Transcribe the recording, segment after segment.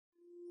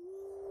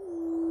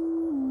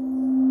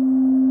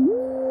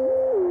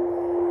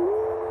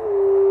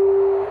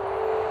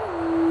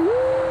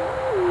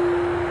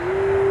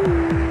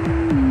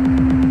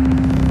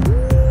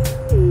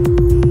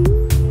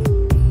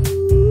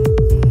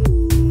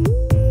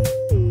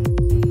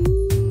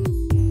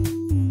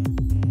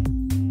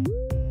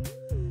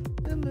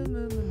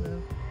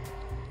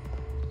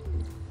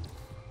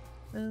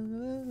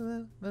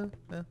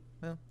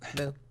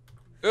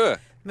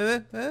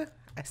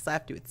I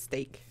slapped you with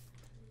steak.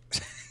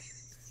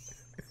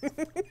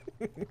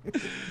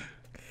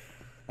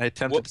 I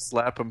attempted to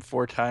slap him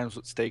 4 times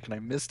with steak, and I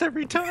missed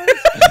every time.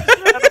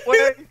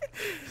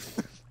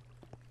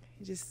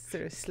 He just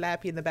sort of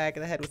slap you in the back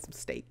of the head with some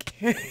steak.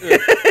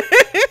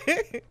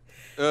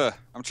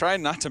 I'm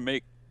trying not to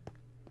make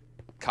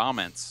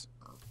comments.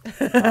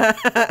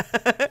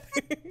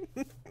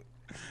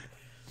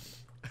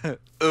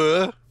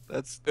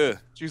 That's what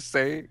you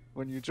say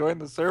when you join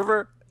the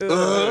server?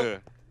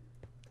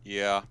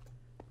 Yeah.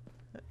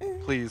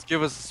 Please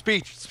give us a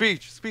speech.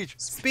 Speech.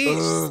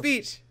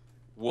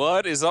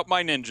 What is up,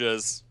 my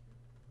ninjas?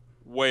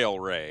 Whale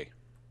Ray.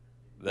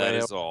 That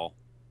is all.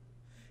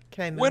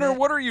 Can I moon Winter, it?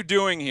 what are you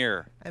doing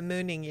here? I'm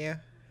mooning you.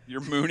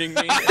 You're mooning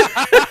me?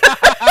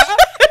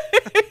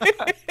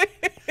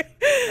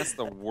 That's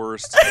the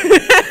worst.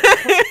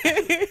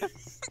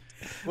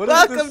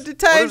 Welcome to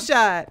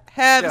TimeShot.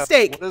 Have a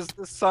steak. What does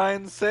the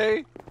sign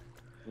say?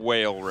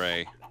 Whale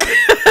Ray.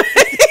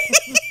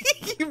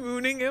 You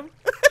mooning him?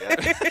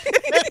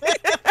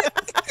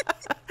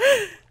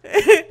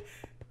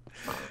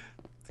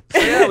 So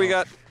yeah, we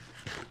got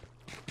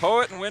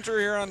Poet and Winter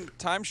here on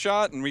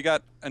TimeShot, and we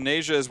got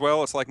Anasia as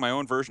well. It's like my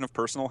own version of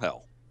personal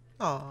hell.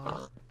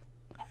 Aw.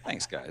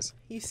 Thanks, guys.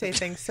 You say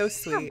things so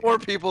sweet. More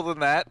people than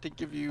that to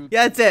give you.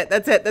 Yeah, that's it.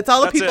 That's it. That's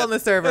all the people on the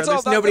server. That's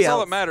There's all, nobody that's else.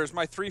 all that matters.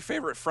 My 3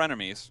 favorite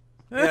frenemies.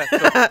 Yeah,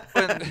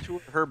 so went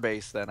to her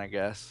base then, I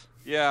guess.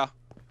 Yeah.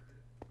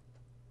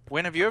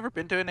 When have you ever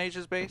been to an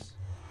Asia's base?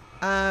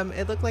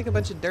 It looked like a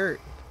bunch of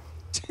dirt.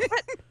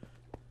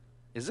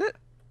 Is it?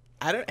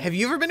 I don't. Have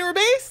you ever been to her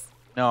base?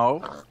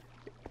 No.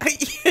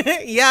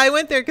 Yeah, I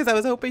went there because I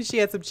was hoping she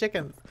had some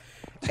chickens,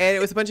 and it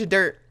was a bunch of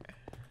dirt.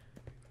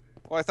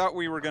 Well, I thought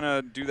we were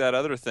gonna do that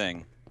other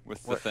thing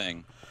with the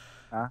thing.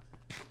 Huh?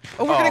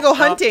 Oh, we're gonna go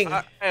hunting.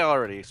 I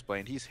already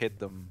explained. He's hid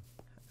them.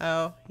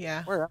 Oh,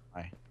 yeah. Where am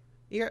I?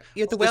 You're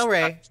at the Whale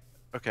Ray.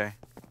 Okay.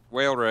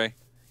 Whale Ray.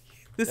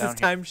 This Down is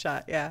here.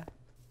 TimeShot. Yeah.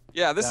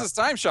 Yeah, this is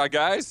TimeShot,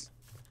 guys.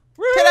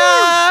 Woo!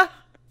 Ta-da!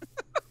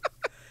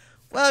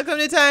 Welcome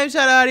to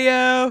TimeShot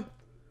Audio.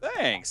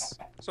 Thanks.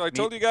 So I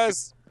told you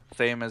guys.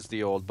 Same as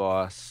the old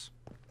boss.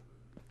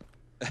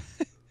 I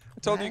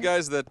told you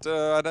guys that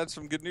I'd had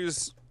some good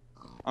news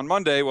on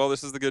Monday. Well,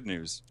 this is the good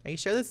news. Are you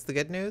sure this is the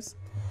good news?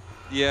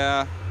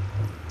 Yeah.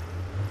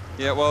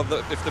 Yeah. Well,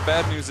 if the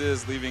bad news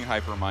is leaving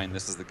Hypermind,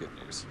 this is the good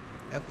news.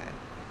 Okay.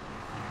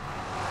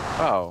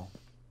 Oh.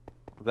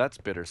 That's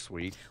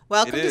bittersweet.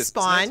 Welcome It to is,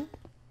 Spawn.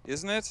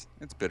 Isn't it?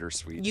 It's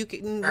bittersweet. You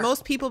can.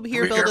 Most people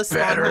here build a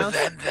spawn house.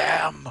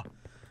 them.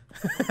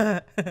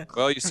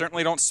 Well, you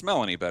certainly don't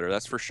smell any better.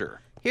 That's for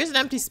sure. Here's an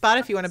empty spot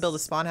if you want to build a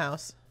spawn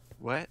house.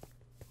 What?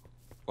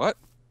 What?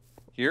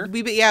 Here?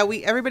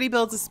 Everybody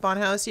builds a spawn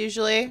house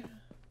usually.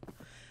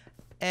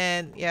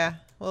 And yeah,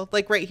 well,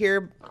 like right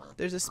here,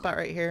 there's a spot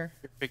right here.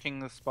 You're picking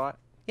the spot?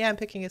 Yeah, I'm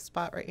picking a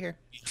spot right here.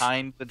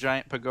 Behind the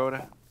giant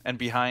pagoda? And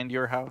behind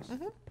your house?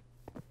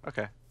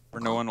 Okay.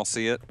 Where no one will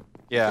see it.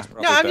 Yeah.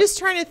 No, I'm just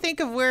trying to think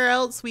of where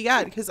else we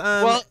got because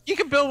Well, you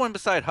can build one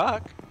beside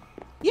Huck.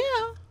 yeah,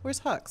 where's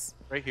Hux?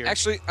 Right here.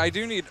 Actually,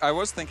 I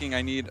was thinking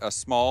I need a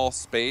small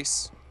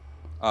space.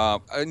 I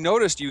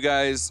noticed you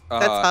guys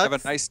have a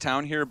nice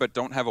town here, but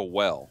don't have a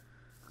well.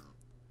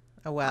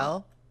 A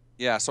well?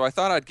 Yeah, so I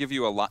thought I'd give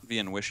you a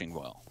Latvian wishing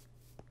well.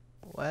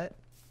 What?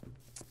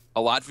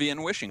 A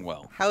Latvian wishing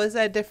well. How is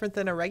that different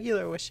than a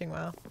regular wishing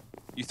well?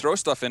 You throw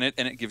stuff in it,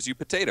 and it gives you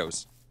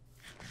potatoes.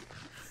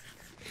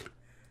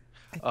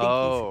 I think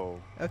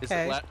Oh. Okay. Is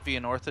it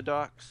Latvian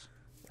Orthodox?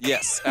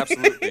 Yes,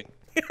 absolutely.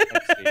 I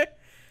see.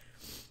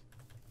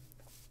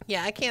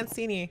 Yeah, I can't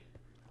see any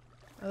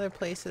other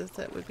places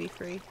that would be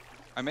free.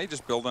 I may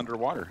just build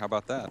underwater. How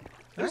about that?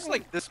 There's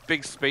like this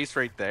big space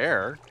right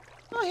there.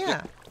 Oh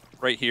yeah.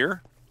 Right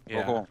here?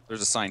 Yeah. Oh,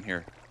 there's a sign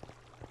here.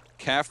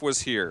 Calf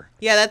was here.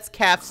 Yeah, that's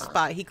Calf's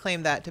spot. He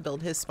claimed that to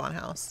build his spawn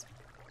house.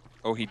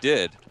 Oh, he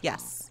did?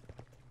 Yes.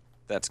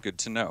 That's good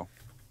to know.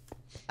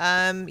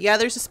 Yeah,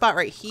 there's a spot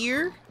right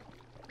here.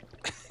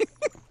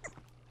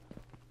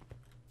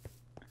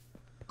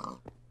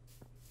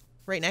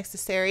 Right next to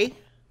Sari.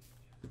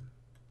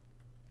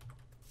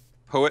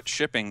 Poet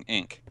Shipping,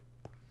 Inc.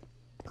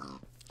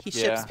 He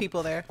ships Yeah.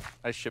 people there.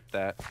 I shipped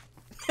that.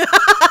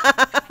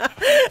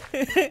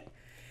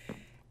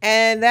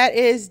 And that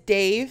is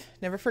Dave.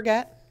 Never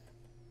forget.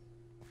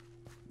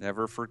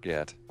 Never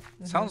forget.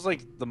 Sounds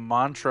like the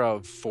mantra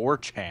of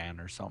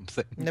 4chan or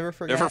something. Never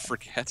forget. Never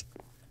forget.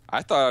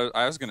 I thought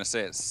I was going to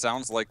say it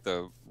sounds like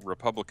the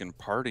Republican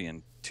Party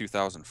in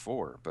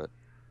 2004, but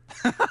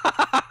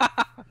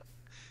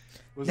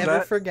Was Never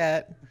that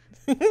forget.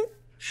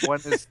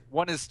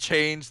 one is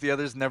change, the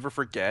other's never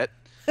forget.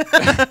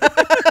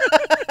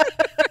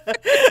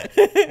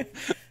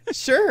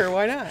 Sure,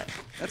 why not?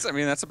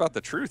 that's about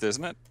the truth,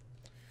 isn't it?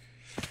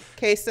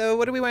 Okay, so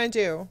what do we want to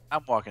do?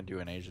 I'm walking to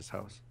an Asia's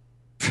house.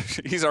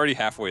 He's already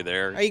halfway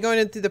there. Are you going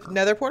into the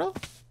nether portal?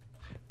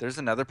 There's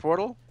another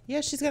portal?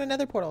 Yeah, she's got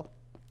another portal.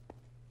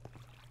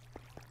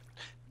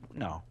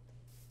 No.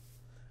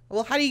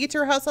 Well, how do you get to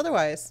her house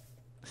otherwise?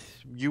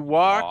 You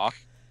walk. Aw.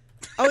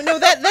 Oh no,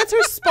 that's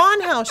her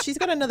spawn house. She's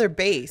got another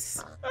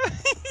base.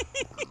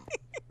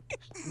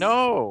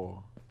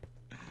 No.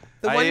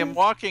 The I one. am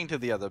walking to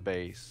the other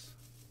base.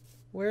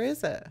 Where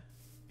is it?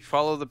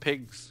 Follow the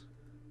pigs.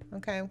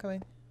 Okay, I'm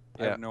coming.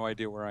 I have no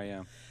idea where I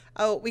am.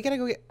 Oh, we gotta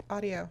go get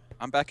audio.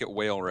 I'm back at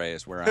Whale Ray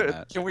is where I'm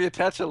at. Can we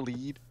attach a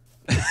lead?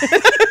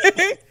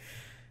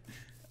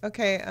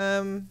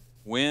 Okay,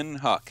 Win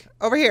Huck.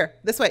 over here.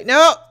 This way.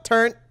 No,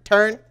 turn.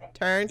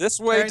 This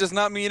way turn. does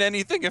not mean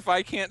anything if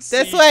I can't see.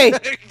 This way.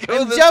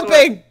 Go I'm this jumping.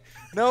 way.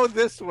 No,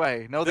 this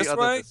way. No, This the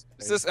other way? this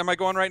Is this? Am I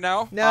going right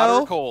now? No. Hot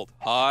or cold?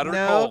 Hot or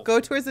No, cold? go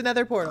towards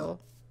another portal.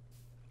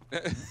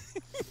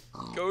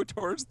 Go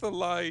towards the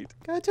light.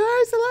 Go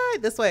towards the light.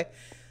 This way.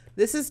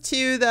 This is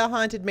to the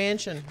haunted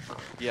mansion.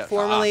 Yeah.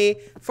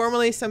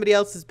 Formerly somebody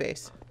else's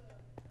base.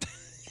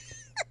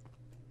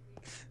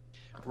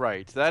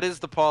 Right. That is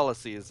the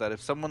policy, is that if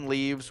someone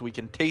leaves, we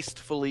can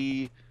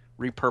tastefully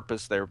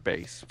repurpose their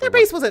base. Their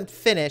base wasn't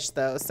finished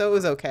though, so it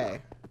was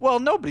okay. Well,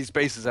 nobody's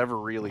base is ever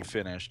really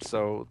finished,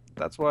 so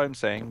that's why I'm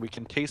saying we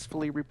can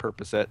tastefully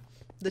repurpose it.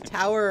 The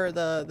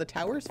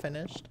tower's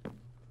finished.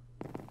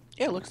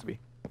 Yeah, it looks to be.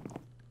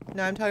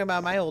 No, I'm talking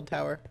about my old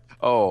tower.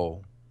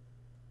 Oh.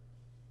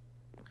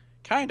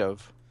 Kind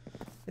of.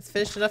 It's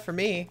finished enough for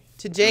me.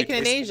 To Jake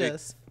and tastefully-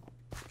 Anasia's.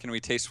 Can we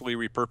tastefully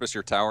repurpose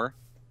your tower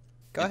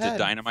Go into ahead.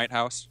 Dynamite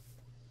House?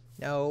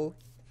 No.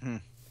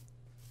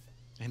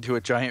 Into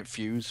a giant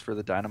fuse for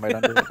the dynamite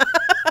under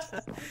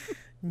it.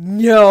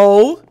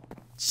 No.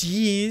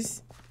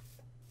 Jeez.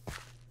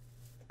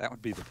 That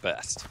would be the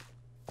best.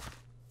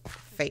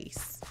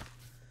 Face.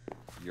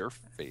 Your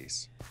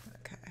face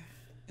Okay.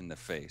 in the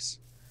face.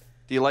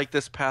 Do you like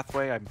this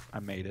pathway? I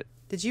made it.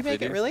 Did you make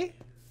Did it you? really?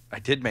 I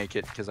did make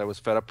it because I was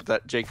fed up with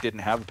that Jake didn't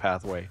have a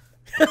pathway.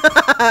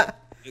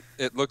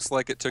 It looks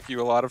like it took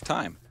you a lot of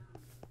time.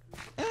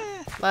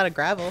 A lot of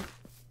gravel.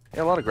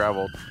 Yeah, a lot of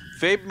gravel.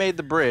 Fabe made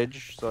the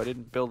bridge, so I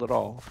didn't build it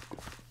all.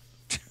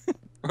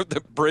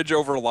 The bridge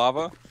over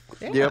lava?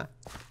 Yeah. Yep.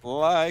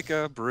 Like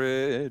a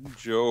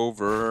bridge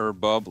over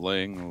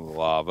bubbling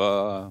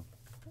lava.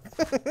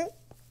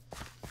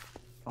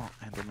 Oh,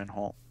 Enderman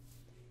Hole.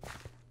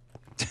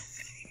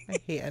 I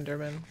hate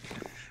Enderman.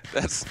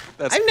 That's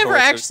I've never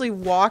poetic. actually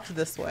walked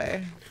this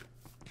way.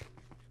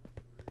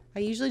 I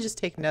usually just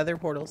take nether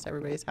portals to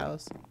everybody's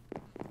house.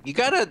 You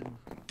gotta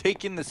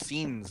take in the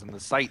scenes and the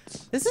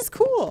sights. This is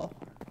cool.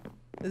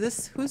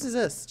 Whose is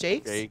this?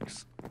 Jake's?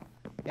 Jake's.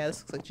 Yeah, this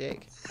looks like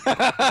Jake.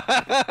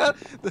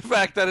 The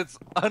fact that it's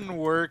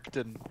unworked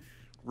and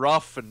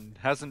rough and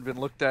hasn't been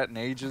looked at in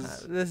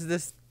ages.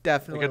 This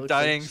definitely Like a looks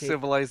dying like Jake.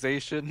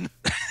 civilization.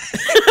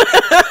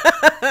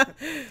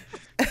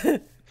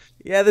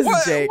 Yeah, this What?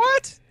 is Jake.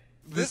 What?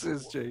 This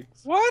is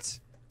Jake's. What?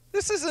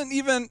 This isn't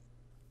even.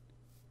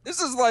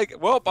 This is like,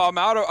 well, I'm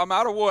out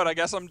of wood. I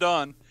guess I'm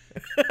done.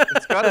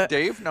 It's got a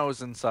Dave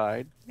nose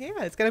inside.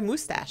 Yeah, it's got a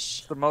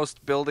mustache. The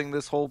most building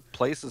this whole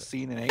place has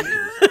seen in ages.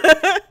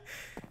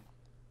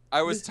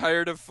 I was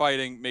tired of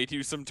fighting. Made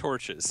you some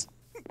torches.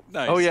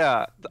 Nice. Oh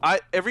yeah,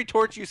 every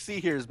torch you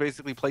see here is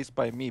basically placed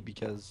by me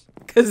because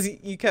Because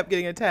you kept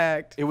getting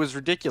attacked. it was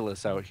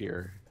ridiculous out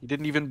here. You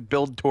didn't even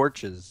build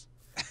torches.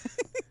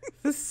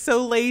 This is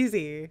so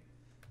lazy.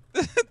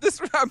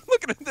 I'm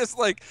looking at this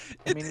like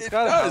I mean, it's it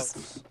got a does.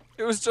 house.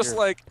 It was just Here.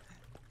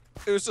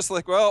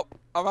 like, well,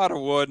 I'm out of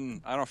wood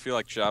and I don't feel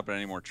like chopping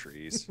any more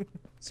trees.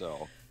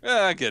 So,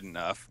 yeah, good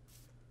enough.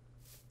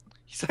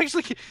 He's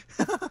actually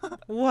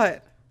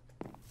What?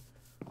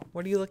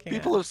 What are you looking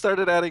people have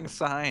started adding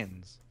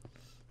signs.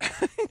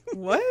 at?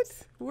 What?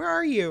 Where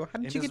are you? How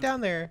did In you his- get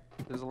down there?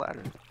 There's a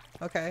ladder.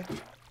 Okay.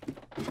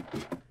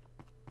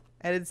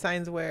 Added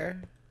signs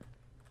where?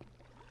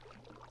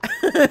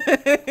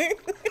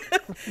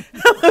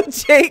 Hello,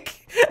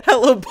 Jake.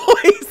 Hello,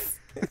 boys.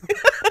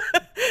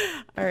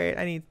 All right,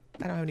 I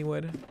don't have any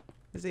wood.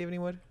 Does he have any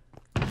wood?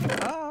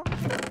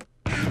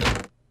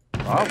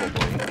 Probably.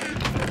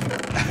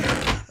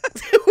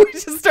 We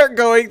just start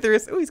going through.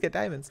 Oh, he's got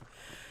diamonds.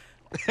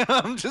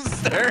 I'm just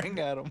staring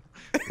at him.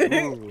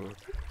 Ooh.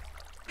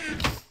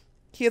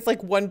 He has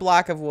like 1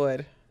 block of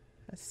wood.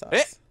 That sucks.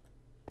 Eh.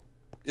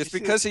 It's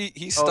because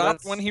he stopped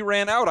that's- when he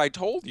ran out. I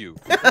told you.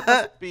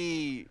 Must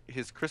be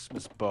his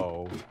Christmas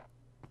bow.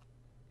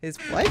 His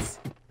what?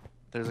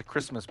 There's a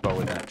Christmas bow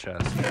in that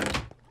chest.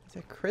 It's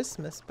a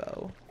Christmas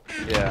bow.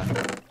 Yeah.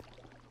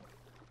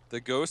 The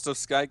ghost of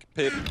Sky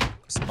Pig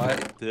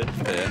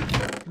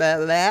Blah,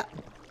 blah.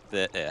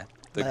 The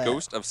Bleh.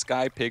 ghost of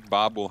Sky Pig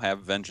Bob will have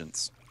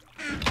vengeance.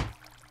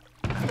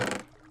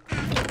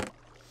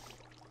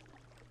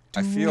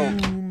 I feel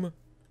Doom.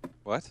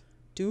 what?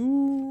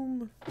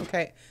 Doom.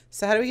 Okay,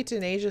 so how do we get to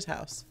Nasia's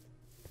house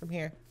from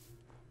here?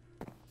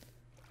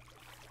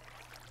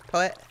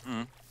 Poet.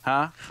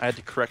 Huh? I had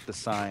to correct the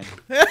sign.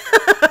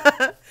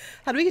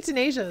 How do we get to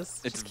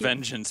Nasia's? It's Just keep-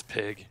 vengeance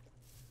pig.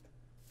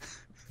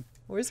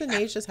 Where's the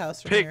Nasia's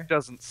house from Pig here?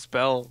 doesn't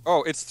spell.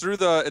 Oh, it's through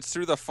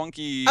the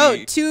funky.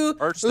 Oh, to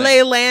arch thing.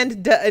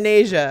 Leyland de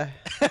Anasia.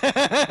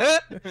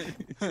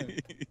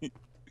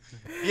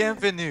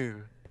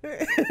 Bienvenue.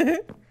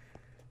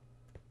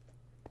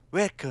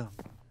 Welcome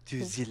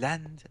to the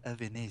land of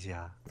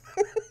Venetia.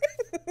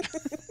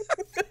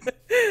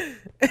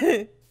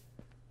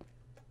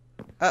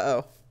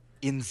 Uh-oh.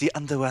 In the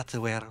underwater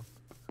world.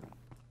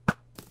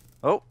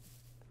 Oh.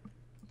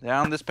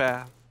 Down this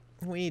path.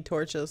 We need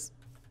torches.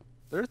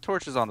 There are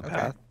torches on the Okay.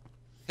 path.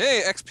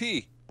 Hey,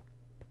 XP.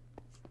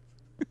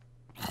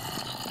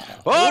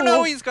 Oh Ooh.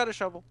 no, he's got a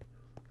shovel.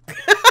 He's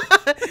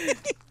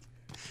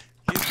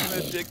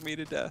gonna dig me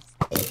to death.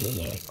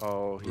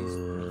 Oh, he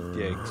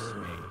digs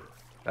me.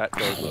 That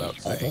goes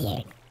without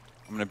saying.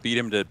 I'm gonna beat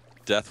him to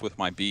death with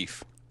my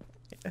beef.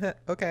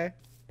 Okay.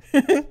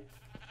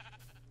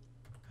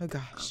 Oh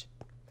gosh.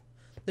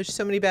 There's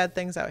so many bad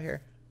things out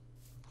here.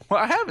 Well,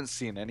 I haven't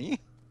seen any.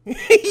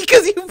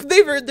 Because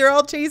they're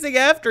all chasing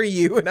after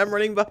you, and I'm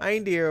running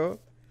behind you.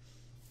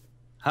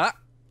 Huh?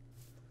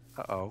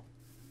 Uh-oh.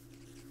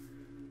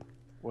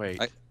 Wait.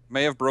 I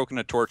may have broken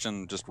a torch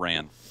and just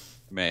ran.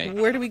 May.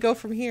 Where do we go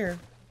from here?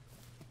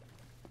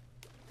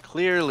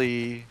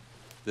 Clearly,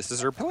 This is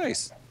her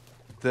place.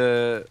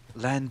 the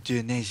land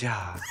de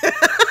Neja.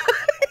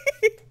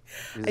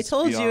 I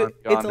told you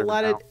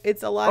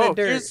it's a lot of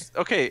dirt.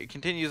 Okay, it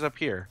continues up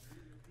here.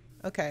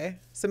 Okay,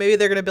 so maybe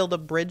they're gonna build a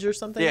bridge or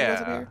something. That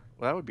goes up Yeah. here?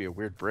 Well, that would be a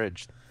weird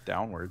bridge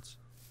downwards.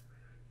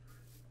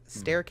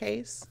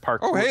 Staircase. Parkour.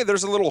 Oh, hey,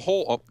 there's a little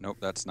hole. Oh, nope,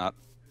 that's not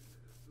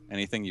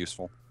anything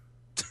useful.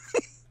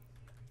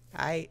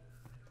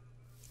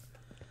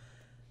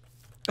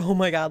 Oh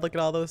my God! Look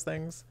at all those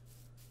things.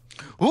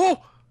 Ooh!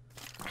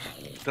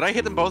 Did I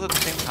hit them both at the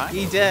same time?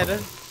 He did.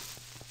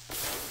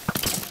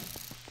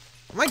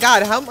 Oh my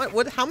God! How much?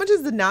 How much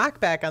is the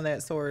knockback on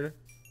that sword?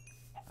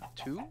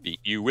 2? Beat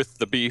you with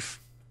the beef.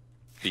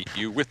 Beat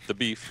you with the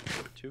beef.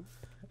 2?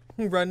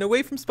 Run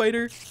away from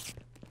spider.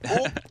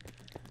 Oh.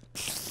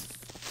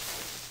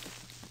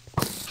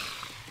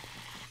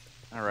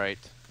 All right.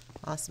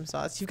 Awesome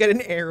sauce. You've got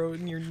an arrow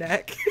in your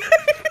neck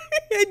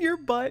and your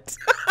butt.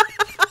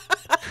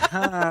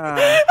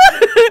 At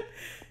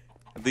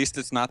least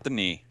it's not the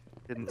knee.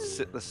 Didn't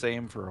sit the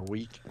same for a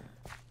week.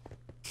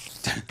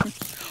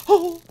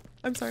 Oh,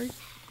 I'm sorry.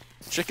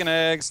 Chicken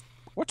eggs.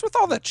 What's with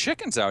all the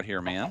chickens out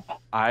here, man?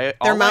 They're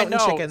All I mountain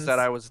know chickens. is that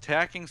I was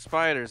attacking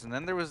spiders, and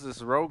then there was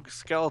this rogue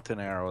skeleton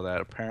arrow that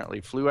apparently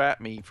flew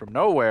at me from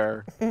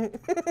nowhere,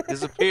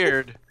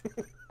 disappeared,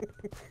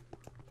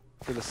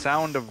 to the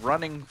sound of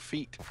running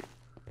feet.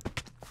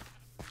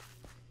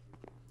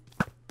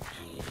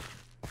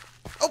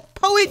 Oh,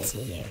 poet!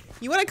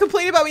 You want to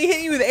complain about me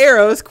hitting you with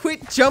arrows?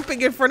 Quit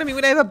jumping in front of me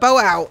when I have a bow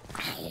out.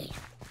 You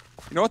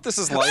know what this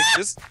is like?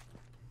 Just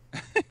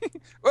They're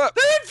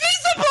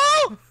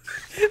invisible!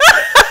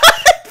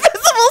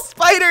 Invisible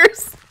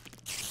spiders!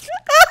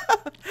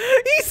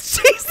 He's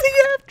chasing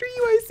after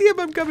you. I see him.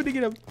 I'm coming to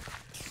get him.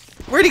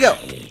 Where'd he go?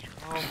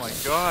 Oh my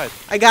god.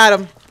 I got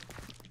him.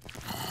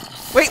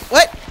 Wait,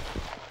 what?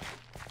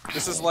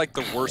 this is like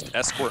the worst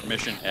escort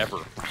mission ever.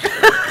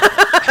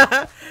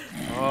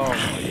 Oh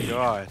my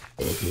god.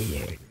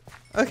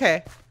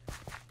 Okay.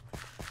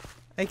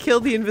 I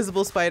killed the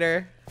invisible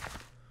spider.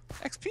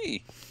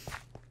 XP.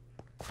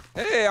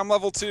 Hey, I'm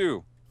level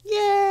 2.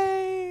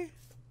 Yay!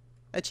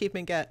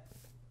 Achievement get.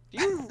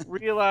 Do you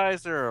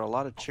realize there are a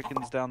lot of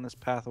chickens down this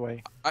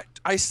pathway?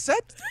 I said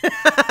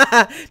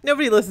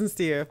Nobody listens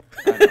to you.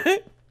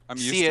 I'm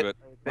used See to it.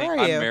 Where are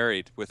I'm you?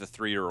 married with a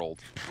 3-year-old.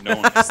 No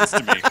one listens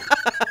to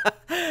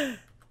me.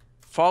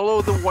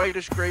 Follow the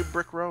whitish gray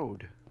brick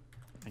road,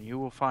 and you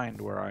will find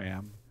where I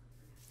am.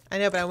 I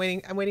know, but I'm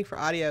waiting for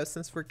audio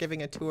since we're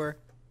giving a tour.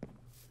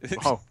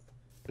 Oh,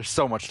 there's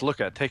so much to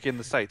look at. Take in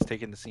the sights,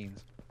 take in the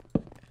scenes.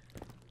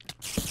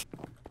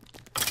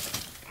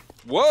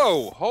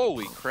 Whoa!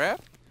 Holy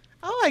crap!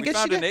 Oh, I We guess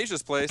found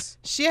Asia's place.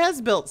 she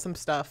has built some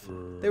stuff.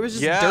 There was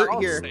just Yeah, dirt I'll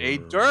here. say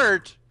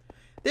dirt.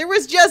 There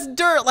was just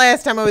dirt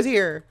last time I was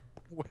here.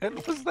 When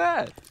was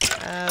that?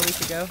 A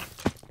week ago.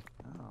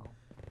 Oh,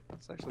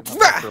 that's actually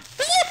not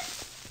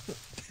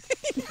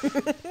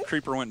that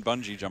Creeper went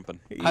bungee jumping.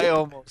 I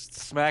almost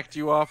smacked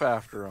you off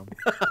after him.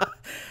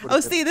 Oh,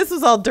 see, this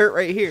was all dirt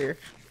right here.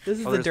 This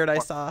is Oh, the there's dirt I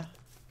more. saw.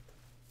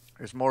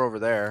 There's more over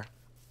there,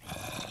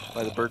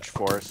 by the birch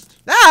forest.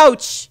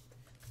 Ouch!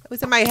 That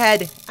was in my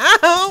head.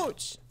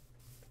 Ouch!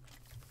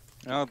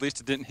 Well, at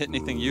least it didn't hit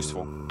anything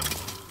useful.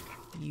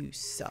 You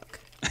suck.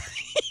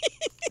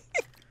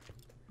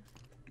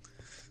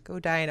 Go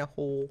die in a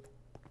hole.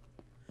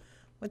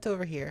 What's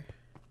over here?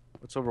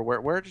 What's over where?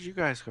 Where did you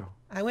guys go?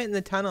 I went in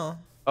the tunnel.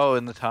 Oh,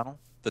 in the tunnel.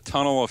 The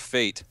tunnel of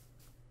fate.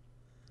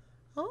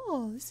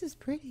 Oh, this is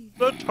pretty.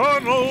 The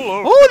tunnel.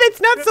 Oh,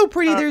 that's not so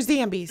pretty. There's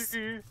zombies.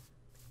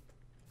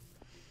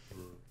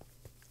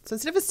 So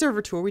instead of a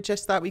server tour, we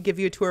just thought we'd give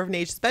you a tour of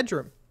Nage's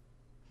bedroom.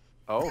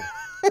 Oh.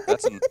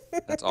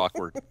 That's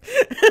awkward.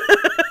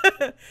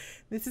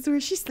 This is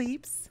where she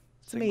sleeps.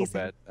 It's Single amazing.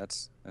 bed.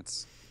 That's.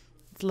 It's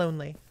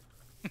lonely.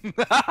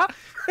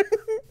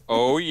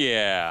 Oh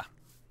yeah.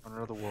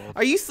 Wonder of the world.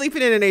 Are you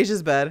sleeping in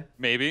Asia's bed?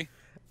 Maybe.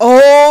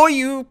 Oh,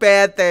 you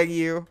bad thing,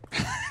 you.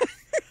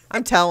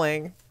 I'm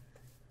telling.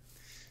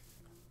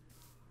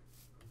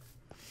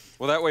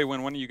 Well, that way,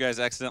 when one of you guys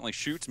accidentally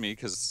shoots me,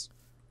 because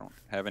don't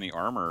have any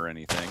armor or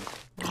anything.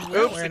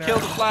 Oops, I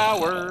killed the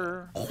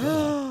flower.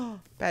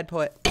 Bad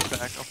poet. Back,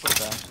 I'll put it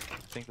back.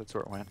 I think that's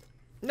where it went.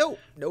 Nope,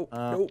 nope,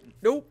 nope,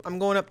 nope. I'm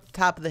going up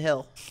top of the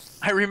hill.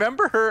 I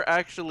remember her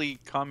actually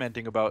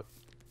commenting about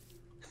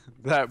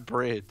that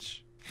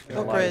bridge.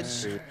 What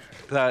bridge?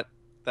 That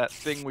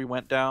thing we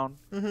went down.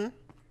 Mm-hmm.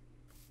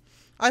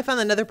 I found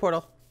another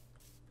portal.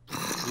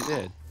 You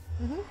did?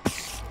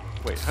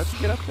 Mm-hmm. Wait, how'd you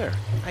get up there?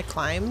 I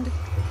climbed.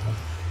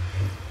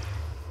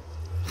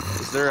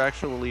 Is there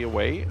actually a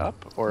way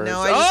up? Or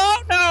No, is...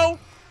 Oh, no!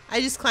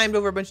 I just climbed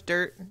over a bunch of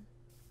dirt.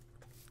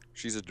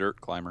 She's a dirt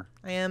climber.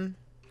 I am.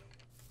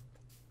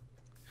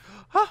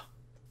 Huh.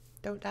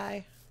 Don't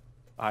die.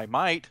 I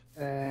might.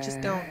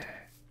 Just don't.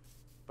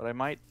 But I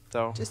might,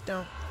 though. Just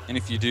don't. And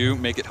if you do,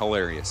 make it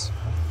hilarious.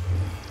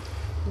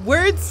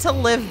 Words to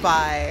live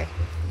by.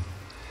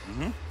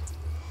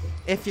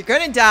 If you're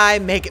gonna die,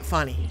 make it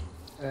funny.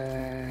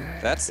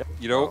 That's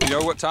you know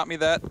what taught me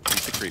that?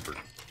 He's the creeper.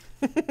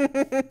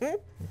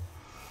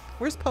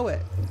 Where's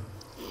Poet?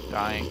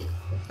 Dying.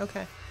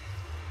 Okay.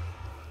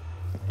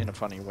 In a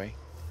funny way.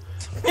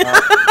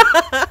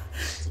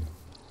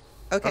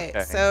 Okay,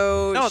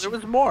 so... No, there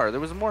was more. There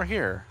was more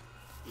here.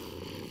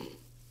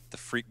 The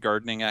freak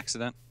gardening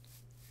accident.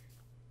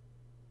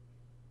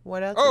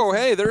 What else? Oh, is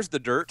there? hey, there's the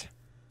dirt.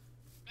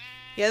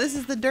 Yeah, this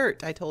is the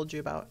dirt I told you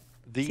about.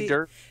 The See?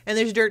 dirt. And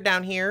there's dirt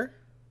down here.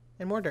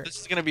 And more dirt. This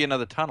is going to be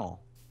another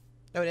tunnel.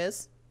 Oh, it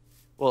is?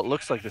 Well, it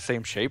looks like the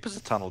same shape as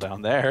a tunnel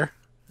down there.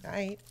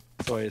 Right.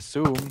 So I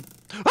assume...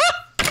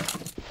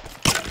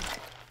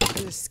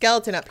 There's a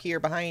skeleton up here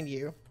behind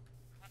you.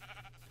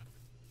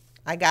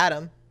 I got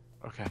him.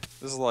 Okay.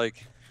 This is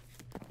like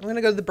I'm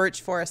gonna go to the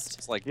birch forest.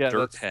 it's like Yeah,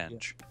 dirt that's-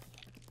 henge.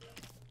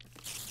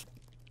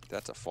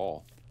 That's a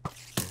fall.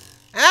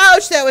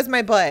 Ouch! That was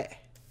my butt.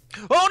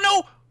 Oh,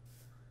 no!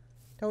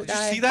 Don't Did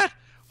die. you see that?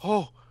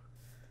 Oh,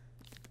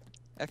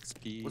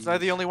 XP. was I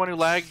the only one who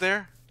lagged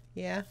there?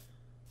 Yeah.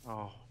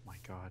 Oh, my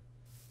God.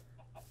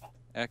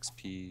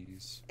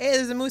 XPs. Hey,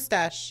 there's a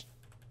mustache.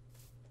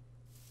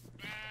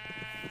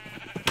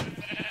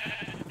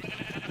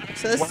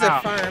 So this is a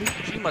farm.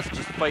 She must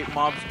just fight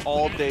mobs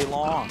all day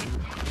long.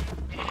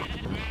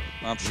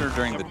 Well, I'm sure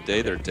during the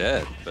day they're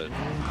dead, but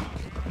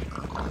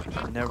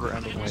Never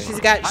ending way. She's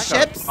got I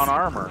ships. on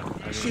armor.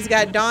 She's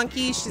got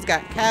donkeys. She's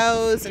got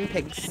cows and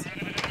pigs.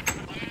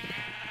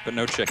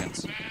 no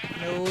chickens.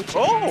 No chickens.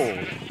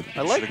 Oh!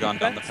 I like Should've gone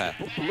down the fence.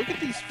 path. Oh, look at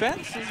these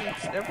fences.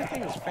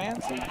 Everything is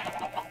fancy.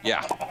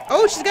 Yeah.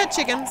 Oh, she's got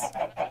chickens.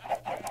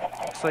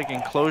 Looks like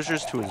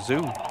enclosures to a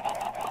zoo.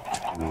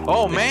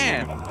 Oh,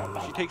 man!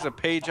 She takes a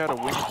page out of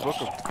Wyntr's book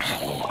of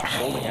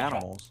holding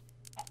animals.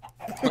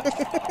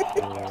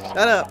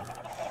 Shut up.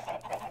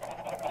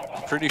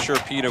 Pretty sure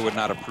PETA would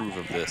not approve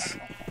of this.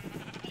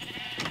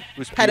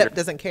 Who's Pet Peter? Up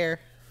doesn't care.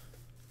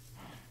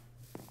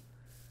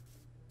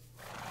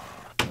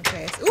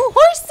 Okay. Ooh,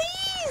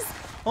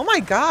 horsies! Oh my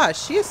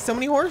gosh, she has so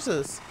many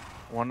horses.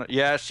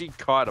 Yeah, she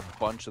caught a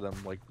bunch of them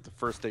like the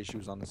first day she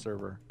was on the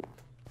server.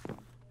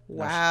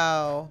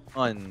 Wow.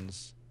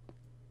 Tons.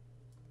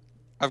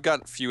 I've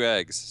got a few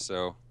eggs,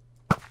 so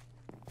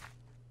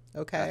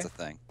Okay. that's a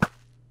thing.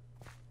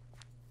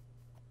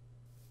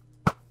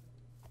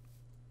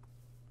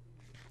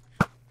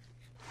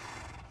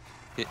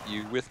 Hit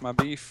you with my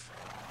beef.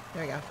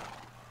 There we go.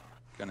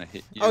 Gonna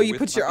hit you. Oh, you with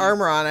put my your beef.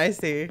 armor on, I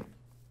see.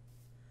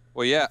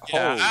 Well, yeah.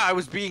 Yeah, Oh, I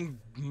was being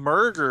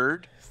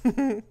murdered.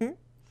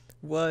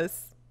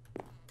 Was.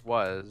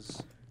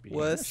 Was. being-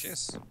 Was.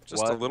 yes,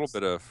 just a little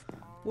bit of.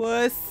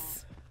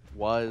 Was.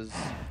 Was.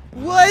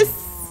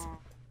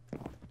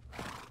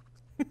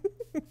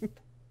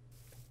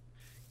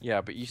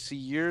 Yeah, but you see,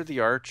 you're the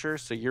archer,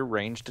 so your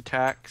ranged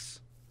attacks.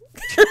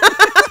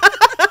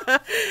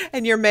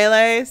 And your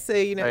melee, so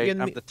you know Right?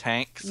 you're I'm the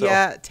tank, so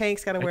yeah,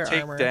 tanks gotta I wear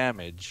take armor.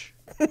 damage.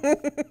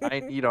 I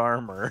need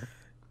armor.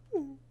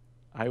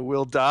 I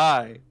will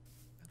die.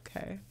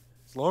 Okay.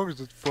 As long as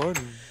it's funny.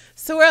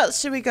 So where else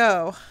should we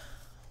go?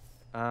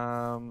 Who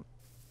Wow,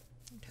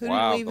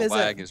 did we the visit?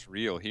 lag is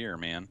real here,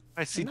 man.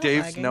 I see not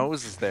Dave's lagging.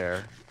 nose is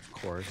there, of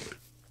course.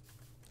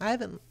 I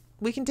haven't.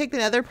 We can take the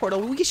nether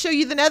portal. We can show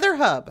you the nether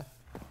hub.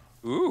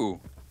 Ooh.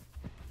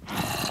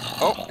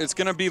 Oh, it's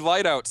gonna be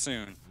light out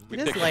soon. We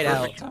It is picked the light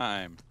out. perfect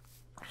time.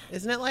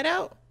 Isn't it light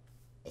out?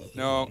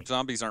 No,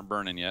 zombies aren't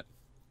burning yet.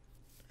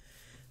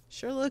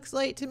 Sure looks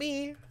light to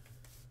me.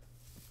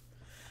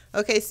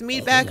 Okay, so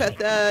meet back at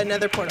the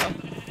nether portal.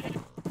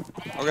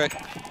 Okay.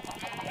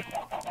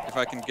 If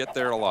I can get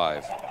there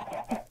alive.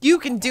 You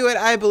can do it.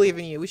 I believe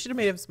in you. We should have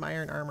made him some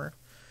iron armor.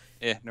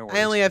 No worries.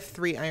 I only have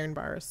 3 iron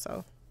bars,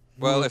 so.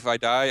 Well, if I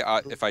die,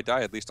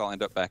 at least I'll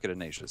end up back at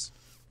Anasia's.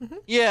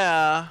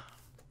 Yeah.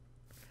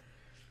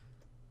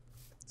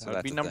 So That would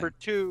that's be a number thing.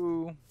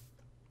 2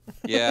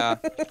 Yeah.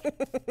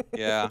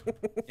 Yeah.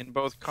 in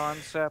both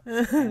concept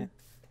and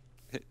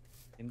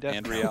in depth.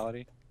 And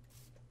reality.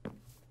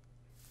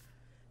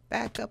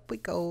 Back up we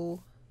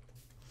go.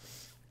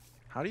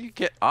 How do you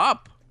get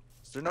up?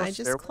 Is there no I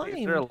just stairway?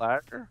 Is there a climbed.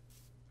 ladder?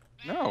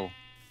 No,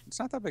 it's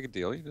not that big a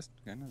deal. You just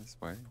kind of this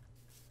way.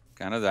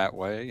 kind of that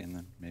way, and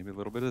then maybe a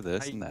little bit of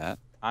this and that.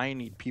 I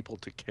need people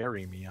to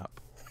carry me up.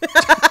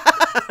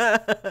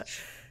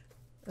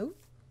 Oh,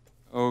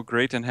 Oh,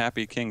 great and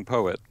happy King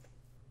Poet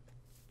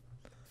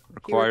he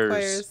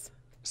requires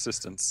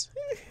assistance.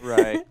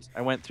 Right.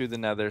 I went through the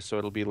nether, so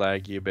it'll be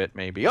laggy a bit,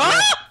 maybe.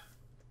 Ah!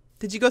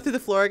 Did you go through the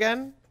floor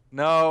again?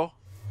 No.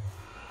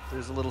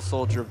 There's a little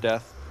soldier of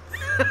death.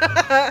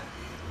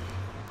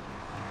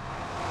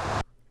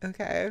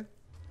 Okay.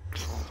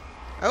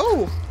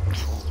 Oh,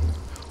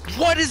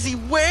 What is he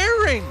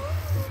wearing?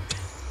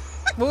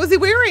 what was he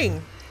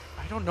wearing?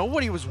 I don't know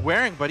what he was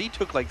wearing, but he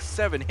took like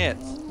 7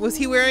 hits. Was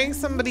he wearing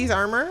somebody's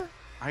armor?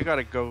 I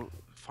gotta go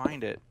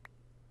find it.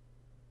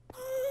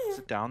 Is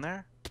it down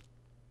there?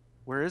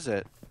 Where is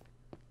it?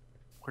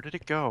 Where did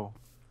it go?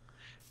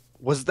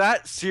 Was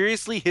that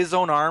seriously his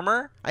own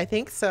armor? I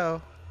think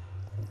so.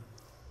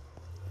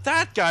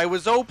 That guy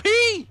was OP!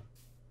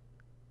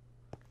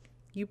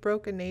 You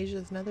broke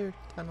Anasia's nether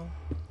tunnel.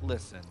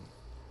 Listen,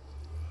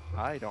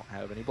 I don't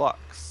have any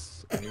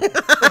blocks. I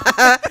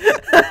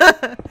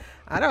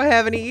don't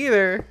have any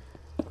either.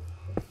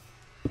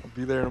 I'll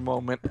be there in a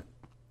moment.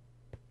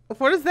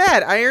 What is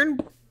that? Iron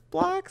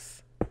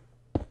blocks?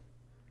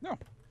 No.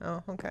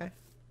 Oh, okay.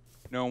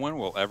 No one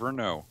will ever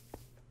know.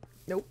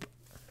 Nope.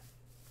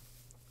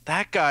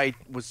 That guy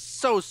was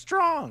so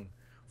strong.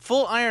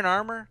 Full iron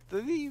armor.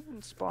 Did he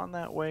even spawn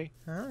that way?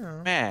 I don't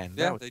know. Man,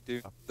 that Yeah, was they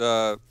do.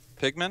 The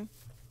pigmen?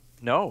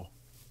 no.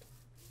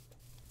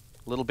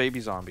 Little baby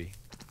zombie.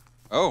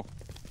 Oh,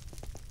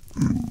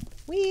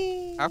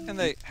 Whee!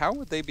 how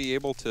would they be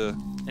able to?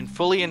 And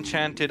fully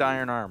enchanted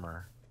iron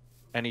armor.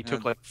 And he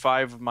took Yeah. like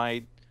 5 of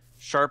my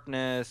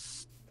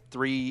sharpness,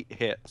 3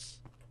 hits.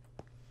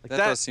 Like That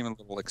does seem a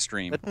little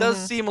extreme. That does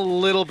seem a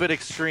little bit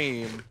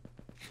extreme.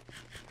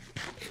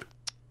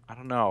 I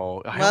don't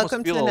know. I almost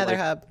Welcome to the feel Nether like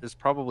Hub. There's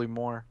probably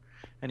more.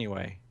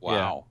 Anyway.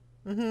 Wow.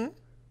 Mm-hmm.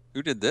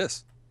 Who did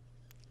this?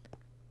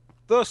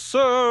 The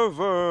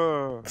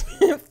server.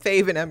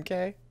 Fave and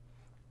MK.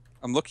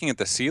 I'm looking at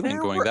the ceiling,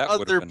 There going. were That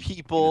would other have been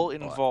people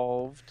even thought.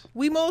 involved.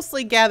 We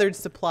mostly gathered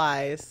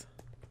supplies.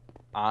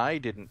 I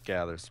didn't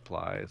gather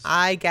supplies.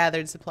 I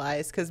gathered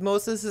supplies because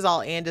most of this is all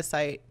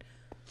andesite.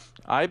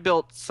 I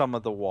built some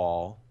of the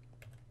wall.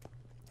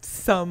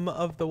 Some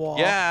of the wall.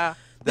 Yeah.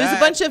 There's a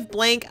bunch of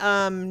blank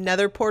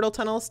nether portal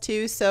tunnels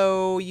too,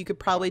 so you could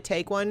probably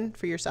take one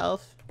for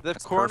yourself. The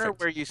That's corner perfect.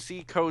 where you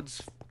see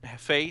Code's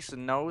face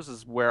and nose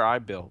is where I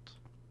built.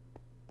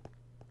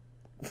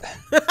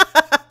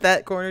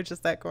 That corner,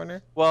 just that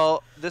corner.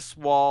 Well, this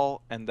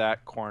wall and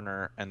that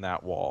corner and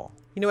that wall.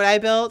 You know what I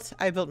built?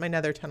 I built my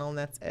nether tunnel and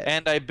that's it.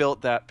 And I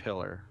built that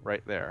pillar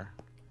right there.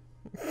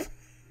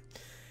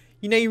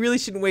 You know, you really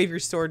shouldn't wave your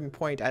sword and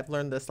point. I've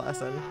learned this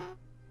lesson.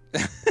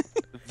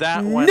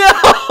 That one.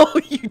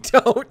 No, you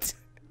don't.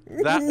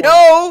 That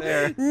No, one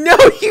there. no,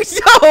 you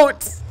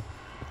don't.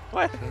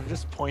 What? I'm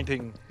just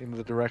pointing in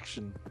the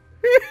direction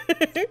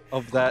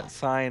of that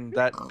sign,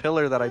 that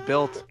pillar that I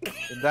built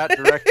in that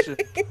direction.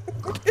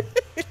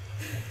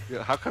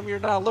 Yeah, how come you're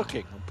not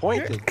looking? I'm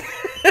pointing.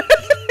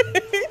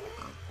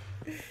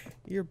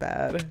 You're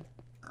bad.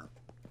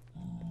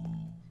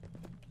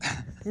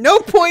 No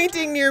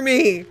pointing near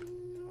me.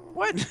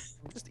 What?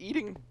 I'm just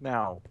eating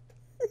now.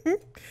 Who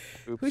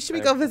Oops, should we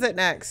I go have visit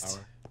next?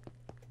 power.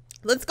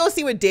 Let's go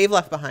see what Dave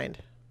left behind.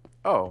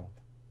 Oh.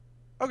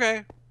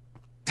 Okay.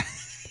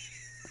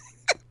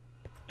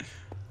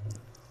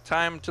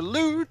 Time to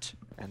loot.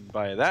 And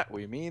by that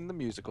we mean the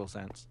musical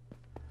sense.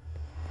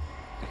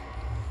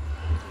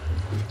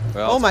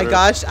 Well, Oh my sort of-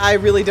 gosh, I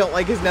really don't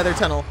like his nether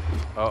tunnel.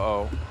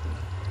 Uh-oh.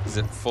 Is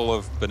it full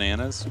of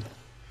bananas?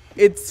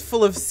 It's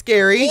full of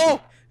scary.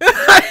 Oh!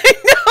 I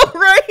know,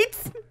 right?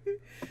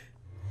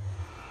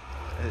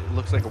 It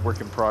looks like a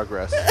work in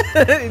progress.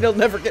 It'll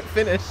never get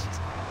finished.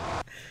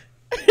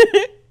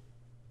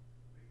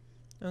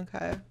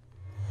 Okay.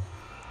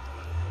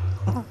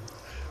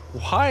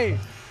 Why?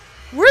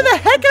 Where the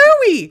heck are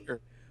we?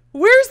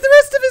 Where's the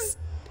rest of his...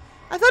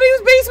 I thought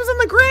his base was on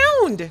the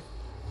ground.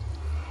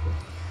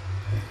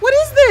 What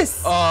is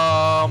this?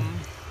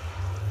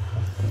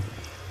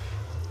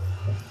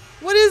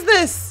 What is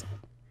this?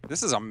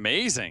 This is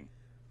amazing.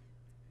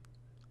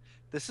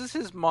 This is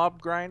his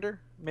mob grinder,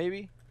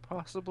 maybe?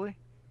 Possibly?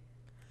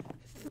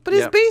 But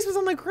his Yep. base was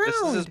on the This is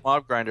ground. his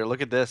mob grinder.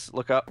 Look at this.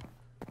 Look up.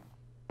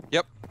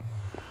 Yep.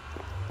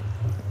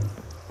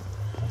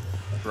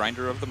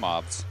 Grinder of the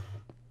mobs.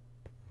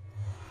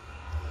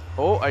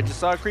 Oh, I just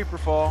saw a creeper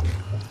fall.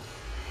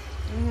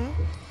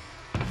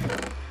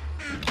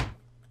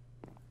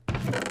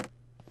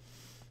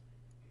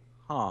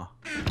 Huh.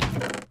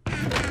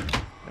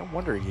 No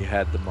wonder he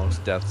had the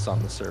most deaths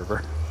on the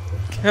server.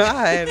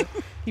 God.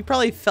 He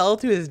probably fell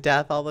to his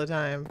death all the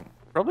time.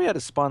 Probably had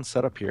his spawn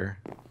set up here.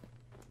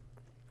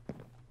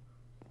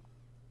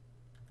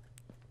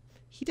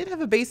 He did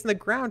have a base in the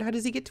ground. How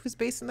does he get to his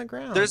base in the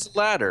ground? There's a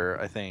ladder,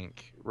 I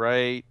think.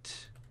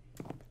 Right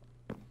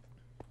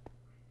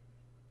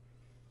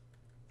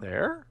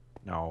there?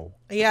 No.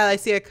 Yeah, I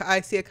see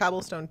a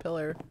cobblestone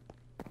pillar.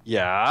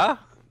 Yeah?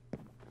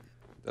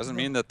 Doesn't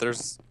mean that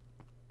there's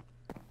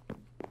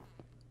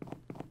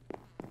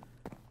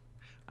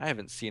I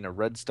haven't seen a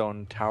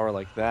redstone tower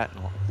like that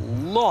in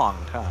a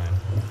long time.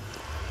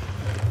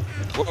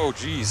 Whoa,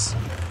 jeez.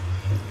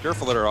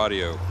 Careful there,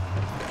 audio.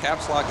 The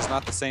caps lock is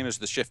not the same as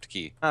the shift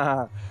key.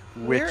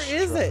 Where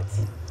is it?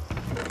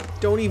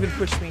 Don't even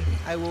push me.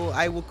 I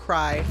will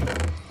cry.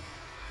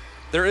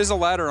 There is a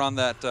ladder on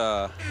that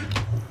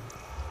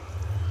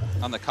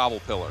on the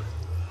cobble pillar.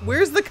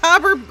 Where's the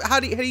copper?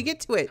 How do you get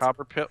to it?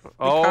 Copper pill.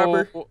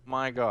 copper. Oh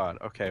my god.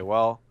 Okay,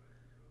 well.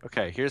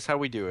 Okay, here's how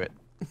we do it.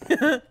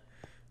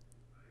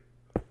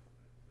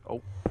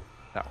 Oh,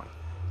 that one.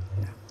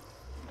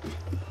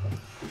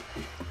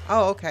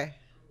 Oh, okay.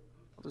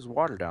 There's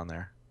water down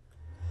there.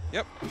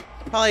 Yep.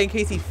 Probably in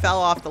case he fell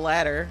off the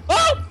ladder.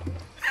 Oh!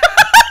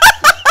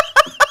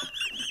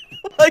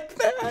 Like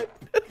that.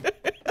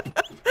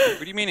 What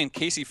do you mean in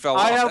case he fell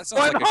I off? have That sounds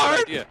one like a heart.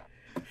 good idea.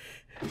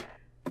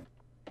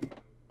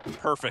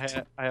 Perfect.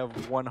 I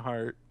have one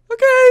heart.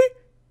 Okay.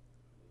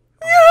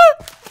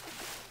 Yeah.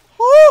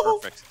 Oh.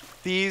 Perfect.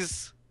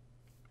 These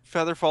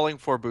feather falling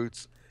 4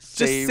 boots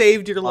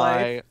saved your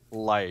my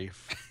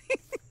life.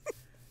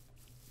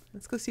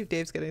 Let's go see if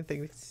Dave's got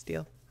anything to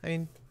steal. I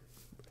mean,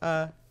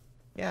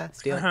 yeah,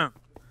 steal.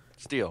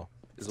 Steel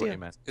is what you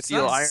meant. It's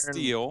Steel, not iron,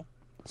 steel.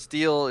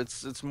 Steel.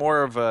 It's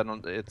more of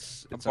an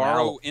it's an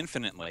Borrow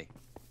infinitely.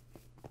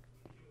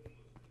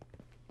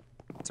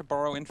 It's a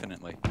borrow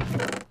infinitely.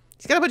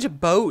 He's got a bunch of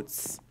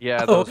boats.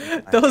 Yeah, Oh,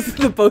 those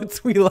are the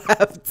boats we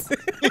left.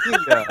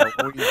 yeah,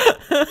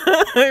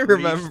 I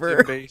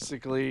remember.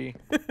 Basically,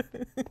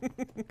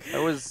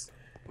 that was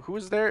who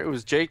was there? It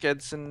was Jake,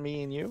 Edson,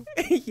 me, and you.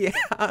 Yeah.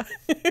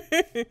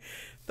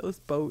 Those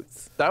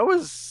boats. That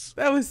was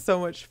so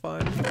much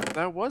fun.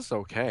 that was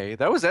okay.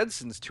 That was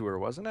Edson's tour,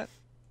 wasn't it?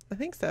 I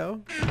think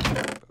so.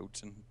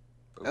 Boats and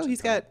Oh,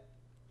 he's got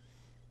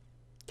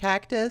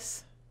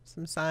cactus,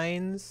 some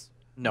signs.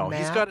 No,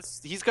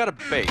 maps. he's got a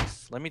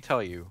base. Let me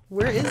tell you.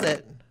 Where is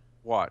it?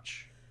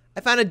 Watch. I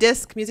found a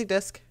disc, music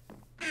disc.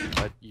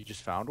 But you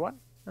just found one?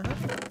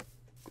 Uh-huh.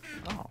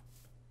 Oh.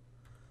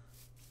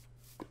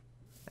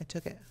 I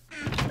took it.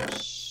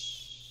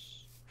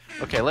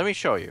 Okay, let me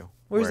show you.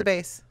 Where's the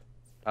base?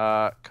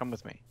 Come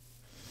with me.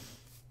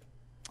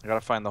 I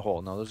gotta find the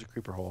hole. No, those are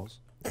creeper holes.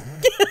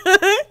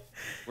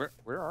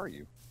 Where are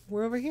you?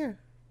 We're over here.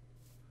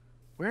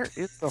 Where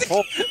is the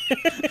hole?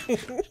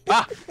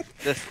 Ah!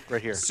 This,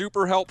 right here.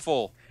 Super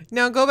helpful.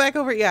 No, go back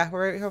over. Yeah,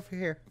 we're right over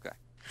here. Okay.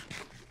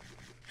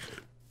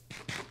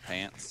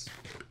 Pants.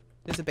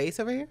 There's a base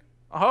over here?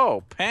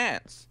 Oh,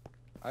 pants.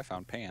 I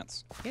found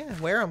pants. Yeah,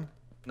 wear them.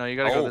 No, you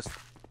gotta go this.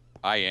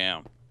 I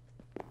am.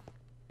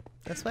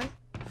 This way?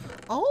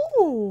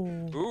 Oh!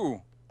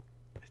 Ooh.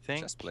 I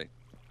think. Chest plate.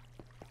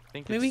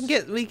 Maybe we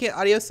can get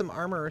audio some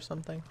armor or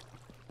something.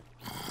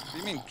 What do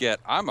you mean get?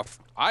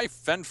 I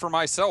fend for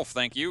myself,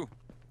 thank you.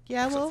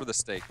 Yeah, Except well, for the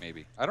steak,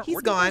 maybe. I don't. he's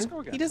where did those gone. go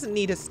again? He doesn't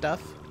need his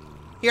stuff.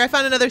 Here, I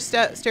found another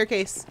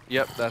staircase.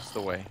 Yep, that's the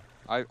way.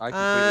 I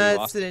completely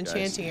lost It's an it, guys.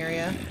 enchanting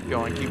area. Keep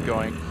going, keep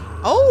going.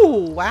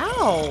 Oh,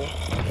 wow.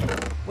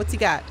 What's he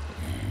got?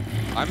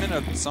 I'm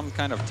in some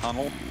kind of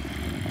tunnel.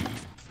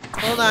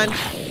 Hold on.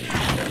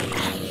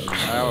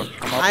 I'm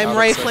I'm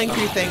rifling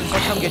through things. I'll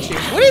come get you.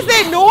 What is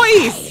that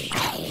noise?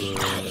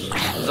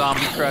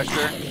 Zombie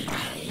crusher.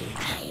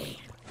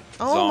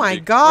 Oh my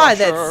Zombie god,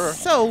 crusher. that's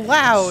so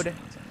loud.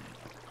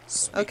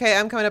 Okay,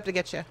 I'm coming up to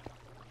get you.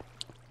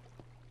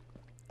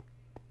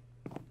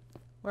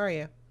 Where are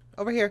you?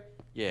 Over here.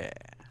 Yeah.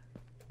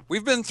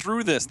 We've been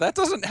through this. That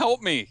doesn't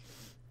help me.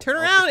 Turn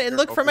around and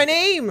look for my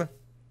name.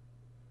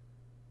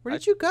 Where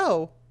did you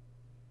go?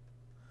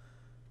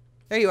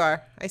 There you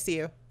are. I see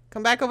you.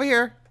 Come back over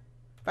here.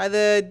 By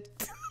the...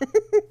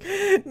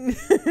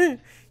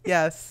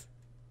 Yes.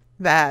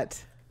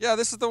 That. Yeah,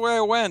 this is the way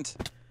I went.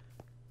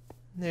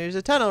 There's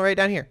a tunnel right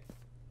down here.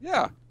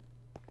 Yeah.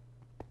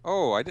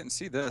 Oh, I didn't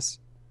see this.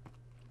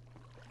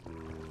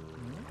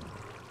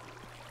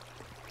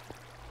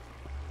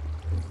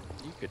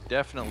 You could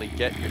definitely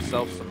get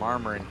yourself some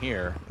armor in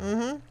here.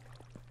 Mm-hmm.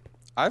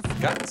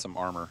 I've gotten some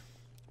armor.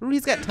 Ooh,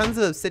 he's got tons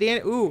of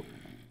obsidian. Ooh.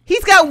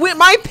 He's got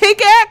my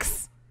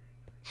pickaxe!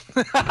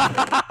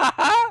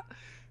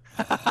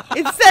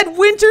 It said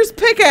Winter's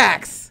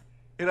pickaxe!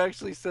 It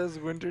actually says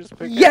Winter's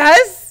pickaxe.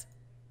 Yes!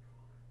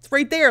 It's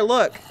right there,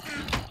 look.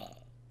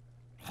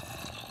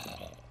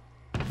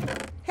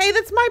 Hey,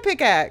 that's my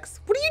pickaxe.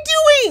 What are you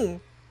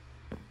doing?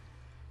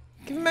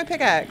 Give me my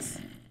pickaxe.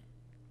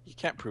 You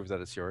can't prove that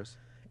it's yours.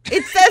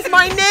 It says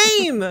my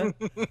name!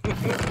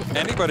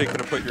 Anybody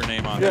could have put your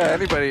name on Yeah,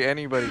 there.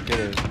 anybody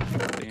could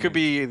have. It could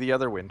be the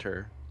other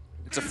Winter.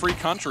 It's a free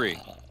country.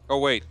 Oh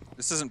wait,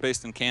 this isn't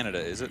based in Canada,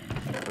 is it?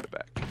 Put it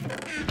back.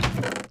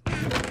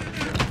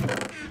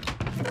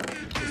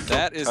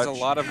 That is a Touch.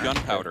 lot of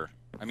gunpowder.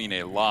 I mean,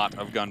 a lot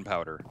of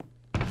gunpowder.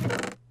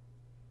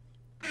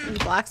 There's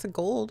blocks of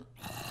gold.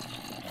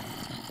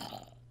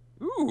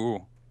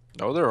 Ooh.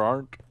 No, there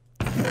aren't.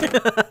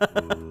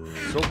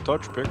 Silk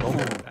touch pick. Oh.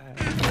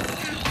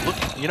 Look,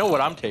 you know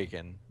what I'm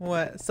taking?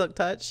 What? Silk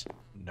touch?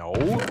 No,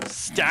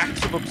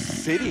 stacks of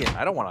obsidian.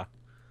 I don't want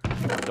to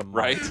have to mine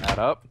Right. that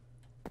up.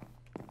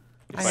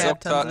 I Silk have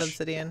tons of touch.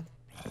 obsidian.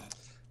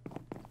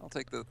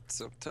 take the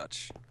silk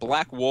touch.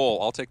 Black wool.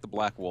 I'll take the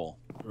black wool.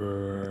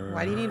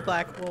 Why do you need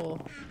black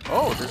wool?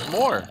 Oh, there's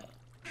more.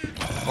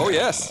 Oh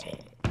yes.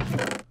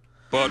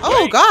 But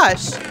Oh wait,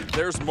 gosh.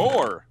 there's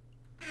more.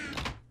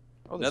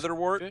 Oh, there's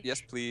Netherwort. fish.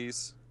 Yes,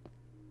 please.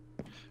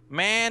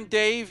 Man,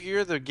 Dave,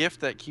 you're the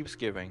gift that keeps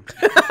giving.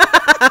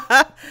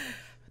 I'd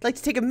like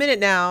to take a minute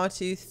now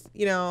to,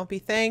 you know, be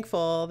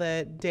thankful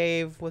that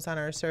Dave was on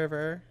our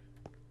server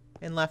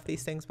and left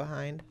these things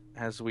behind.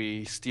 As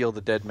we steal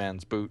the dead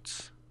man's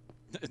boots.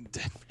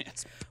 Dead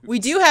man's We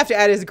do have to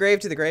add his grave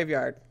to the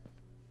graveyard.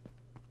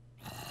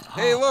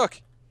 Hey, look!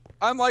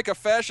 I'm like a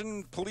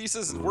fashion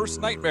police's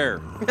worst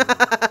nightmare.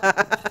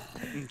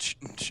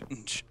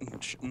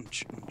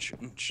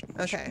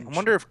 Okay. I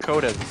wonder if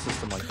code has a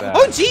system like that.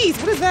 Oh, geez,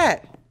 what is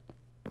that?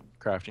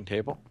 Crafting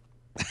table.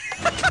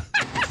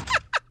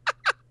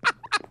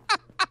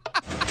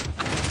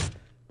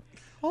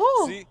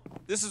 Oh. See,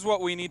 this is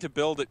what we need to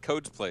build at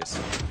Code's place.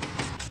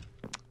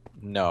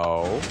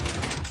 No.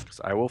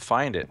 'Cause I will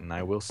find it and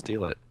I will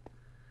steal it.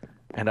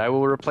 And I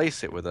will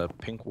replace it with a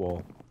pink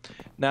wool.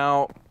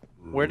 Now,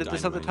 where did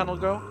this other tunnel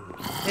go?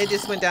 It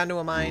just went down to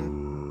a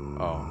mine.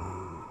 Oh.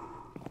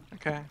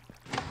 Okay.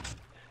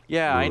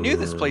 Yeah, I knew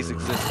this place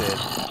existed.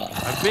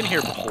 I've been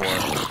here before.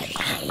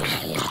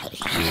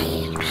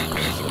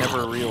 Just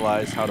never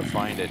realized how to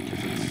find it because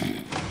it's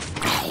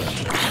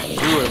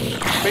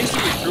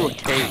basically through a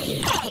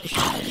cave.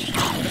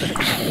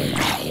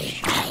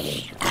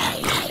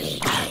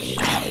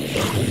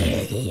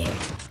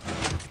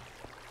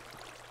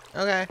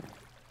 Okay.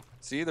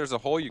 See, there's a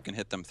hole you can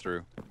hit them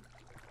through.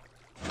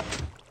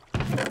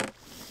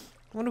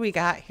 What do we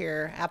got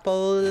here?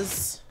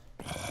 Apples.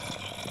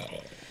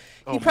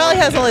 Oh, He probably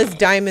boy. has all his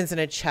diamonds in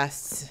a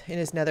chest, in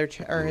his nether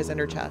or his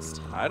ender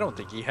chest. I don't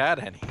think he had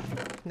any.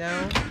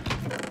 No?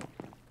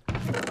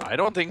 I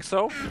don't think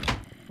so.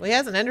 Well, he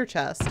has an ender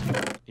chest.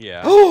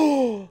 Yeah.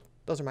 Oh!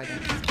 Those are my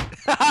diamonds.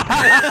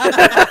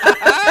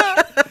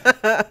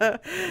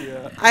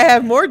 I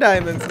have more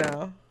diamonds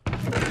now.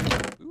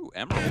 Ooh,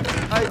 emerald.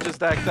 I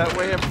just act that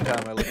way every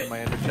time I look at my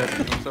ender chest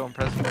because I'm so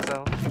impressed with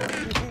myself.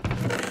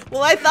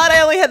 Well, I thought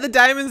I only had the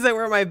diamonds that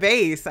were my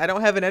base. I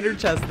don't have an ender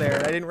chest there.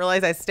 I didn't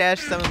realize I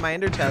stashed some in my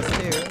ender chest,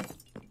 too.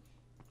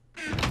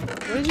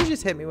 What did you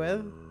just hit me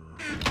with?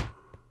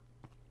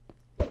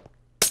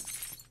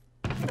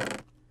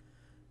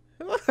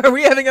 Are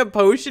we having a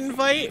potion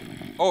fight?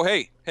 Oh,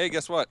 hey,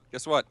 guess what?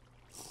 Guess what?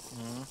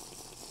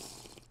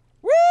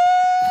 Woo!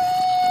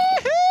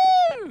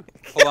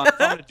 Hold on, if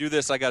I'm gonna do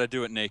this, I gotta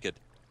do it naked.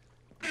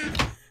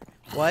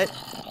 What?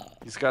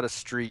 He's got a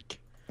streak.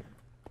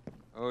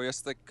 Oh,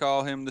 yes, they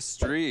call him the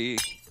streak.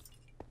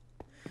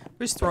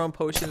 We're just throwing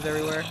potions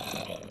everywhere.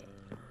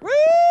 Woo!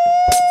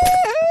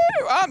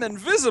 I'm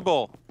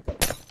invisible.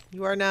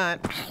 You are not.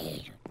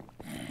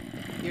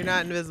 You're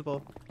not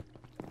invisible.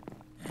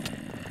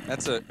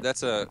 That's a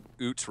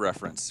Oots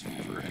reference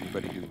for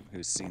anybody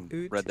who's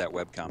Oots? read that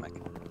webcomic.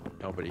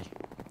 Nobody.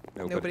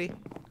 Nobody.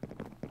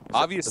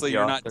 Obviously, The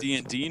you're not authors.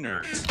 D&D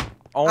nerds.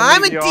 Only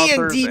I'm a the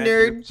authors D&D and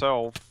nerd.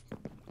 himself.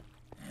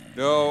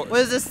 No. What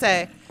does this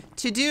say?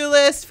 To-do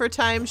list for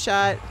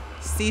TimeShot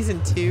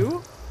Season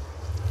 2?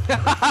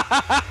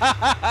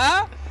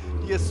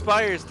 He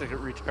aspires to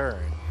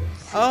return.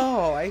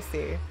 Oh, I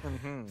see.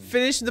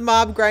 Finish the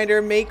mob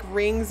grinder, make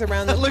rings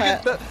around the Look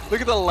at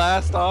the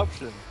last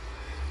option.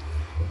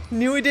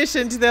 New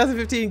edition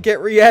 2015, get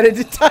re-added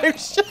to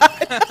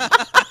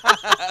TimeShot.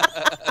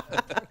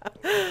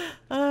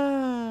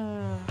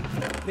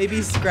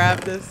 Maybe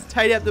scrap this.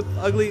 Tidy up the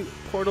ugly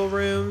portal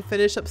room.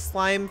 Finish up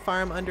slime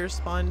farm under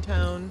Spawn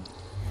Town.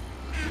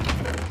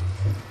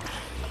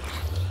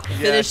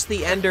 Finish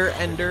the ender.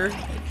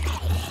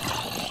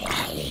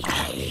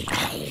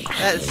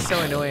 That is so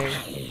annoying.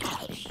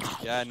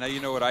 Yeah, now you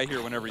know what I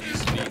hear whenever you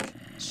speak.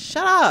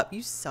 Shut up.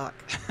 You suck.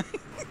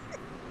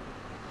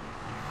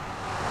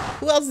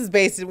 Who else's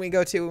base did we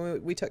go to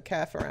when we took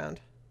Calf around?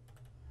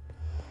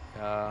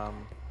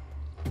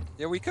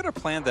 Yeah, we could have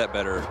planned that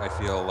better, I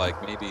feel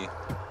like. Maybe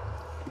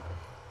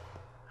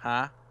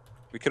Huh?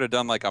 we could have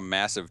done like a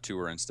massive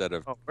tour instead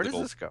of Oh, where does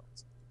little- this go?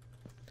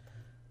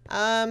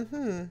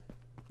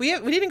 We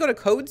didn't go to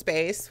Code's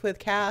base with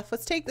Calf.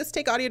 Let's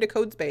take audio to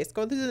Code's base.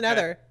 Go through the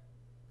nether.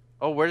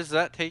 Oh, where does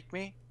that take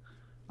me?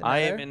 The I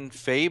nether? am in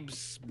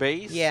Fabe's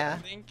base. Yeah.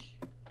 I think.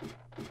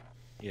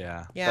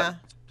 Yeah. Yeah.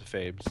 that's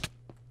Fabe's.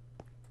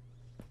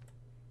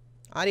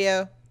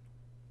 Audio.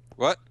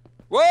 What?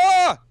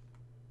 Whoa!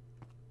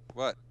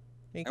 What?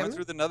 You I went coming?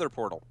 through the nether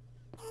portal.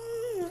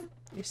 You're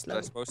Was slow.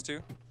 I supposed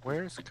to?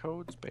 Where's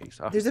Code's base?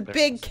 Oh, There's a there it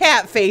big is.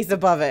 cat face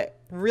above it.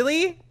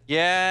 Really?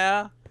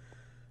 Yeah.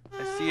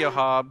 I see you,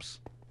 Hobbs.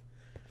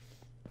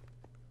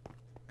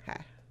 Okay.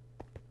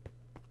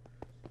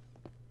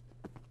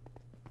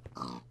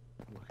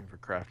 Looking for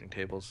crafting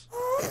tables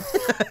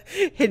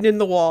Hidden in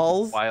the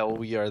walls. while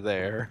we are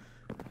there.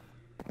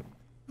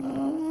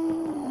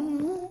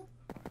 You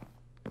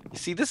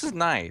see, this is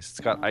nice. It's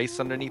got ice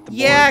underneath the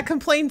Yeah, board.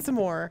 complain some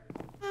more.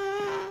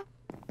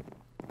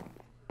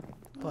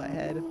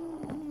 Butthead.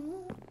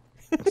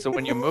 So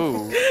when you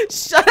move,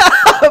 Shut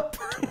up!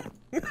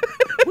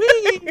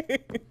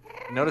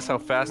 Notice how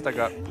fast I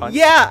got punched?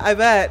 Yeah, I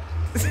bet.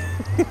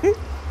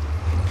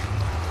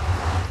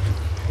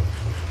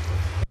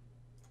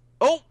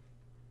 Oh!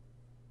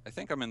 I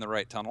think I'm in the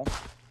right tunnel.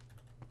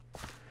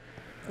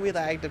 We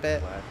lagged a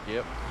bit.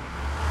 Yep.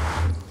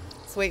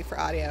 Let's wait for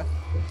audio.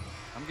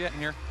 I'm getting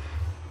here.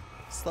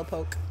 Slow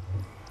poke.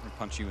 I'm gonna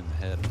punch you in the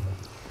head.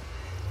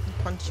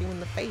 Punch you in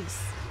the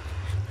face.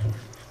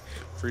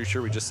 Pretty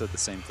sure we just said the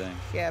same thing.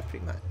 Yeah,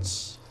 pretty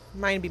much.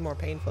 Mine would be more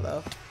painful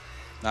though.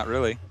 Not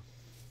really.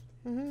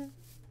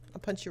 I'll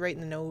punch you right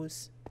in the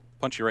nose.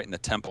 Punch you right in the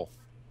temple.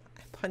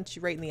 I punch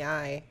you right in the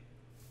eye.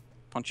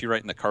 Punch you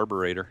right in the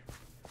carburetor.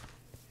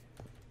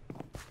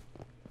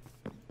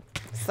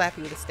 Slap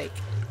you with a steak.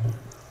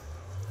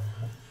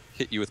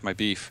 Hit you with my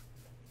beef.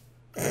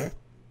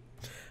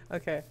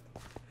 Okay.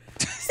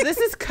 So this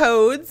is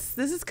Codes.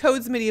 This is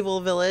Codes Medieval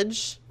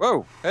Village.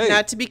 Whoa! Hey!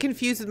 Not to be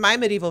confused with my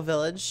medieval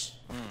village.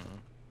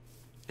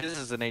 This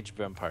is an Age of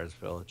Empires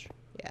village.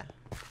 Yeah.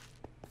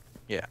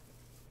 Yeah.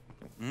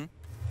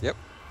 Yep.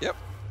 Yep.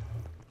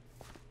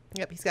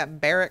 Yep, he's got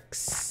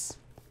barracks.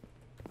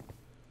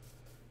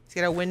 He's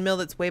got a windmill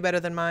that's way better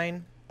than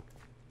mine.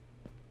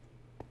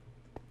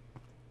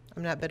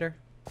 I'm not bitter.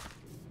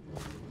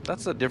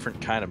 That's a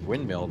different kind of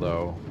windmill,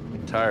 though.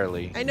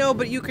 Entirely. I know,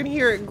 but you can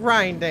hear it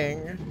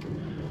grinding.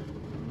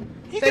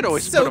 You could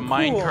always so put a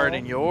minecart cool.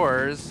 in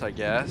yours, I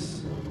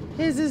guess.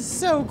 His is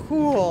so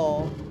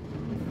cool.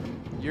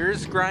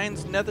 Yours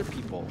grinds nether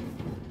people.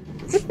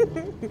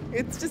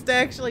 It's just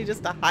actually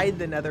just to hide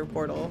the nether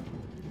portal.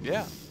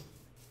 Yeah.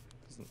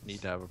 Doesn't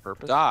need to have a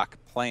purpose. Dock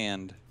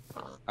planned.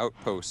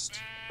 Outpost.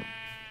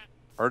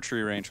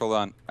 Archery range. Hold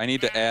on. I need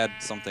to add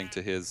something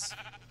to his.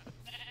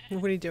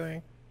 What are you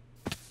doing?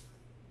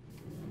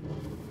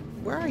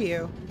 Where are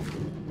you?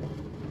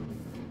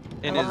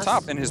 In I his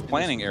lost- in his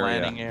planning area.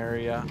 Planning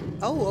area.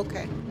 Oh,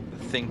 okay.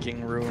 The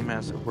thinking room,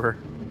 as it were.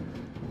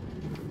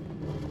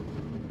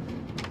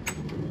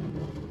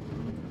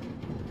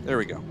 There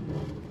we go.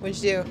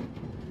 What'd you do?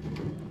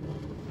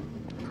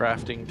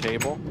 Crafting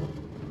table.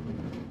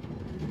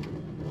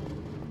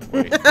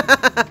 Wait.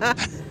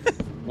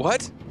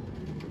 What?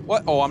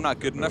 What? Oh, I'm not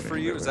good enough for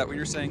you? Is that what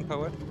you're saying,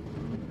 poet?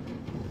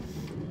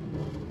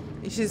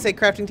 You should say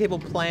crafting table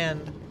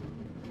planned.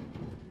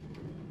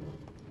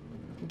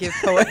 Give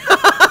poet.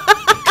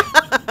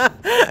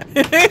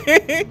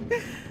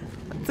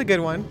 That's a good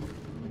one.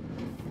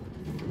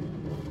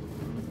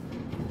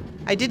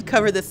 I did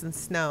cover this in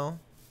snow,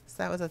 so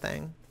that was a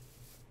thing.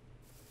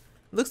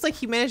 Looks like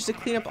he managed to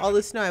clean up all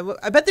the snow.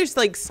 I bet there's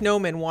like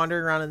snowmen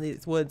wandering around in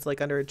these woods,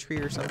 like under a tree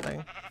or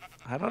something.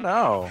 I don't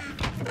know.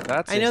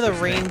 That's I know the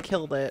interesting. rain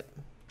killed it.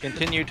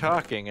 Continue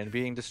talking and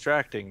being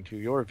distracting to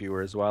your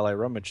viewers while I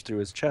rummage through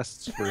his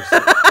chests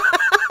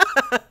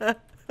for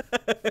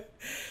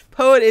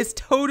Poet is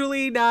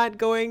totally not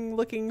going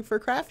looking for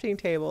crafting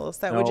tables.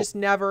 That would Nope. just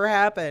never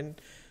happen.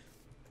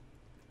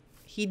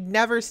 He'd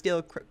never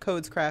steal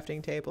Code's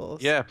crafting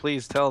tables. Yeah,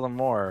 please tell them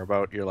more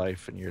about your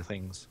life and your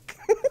things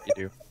you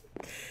do.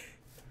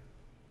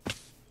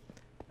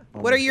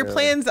 What are your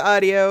plans,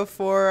 Audio,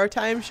 for our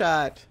time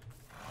shot?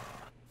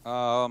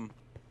 Um.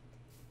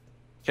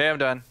 Okay, I'm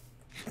done.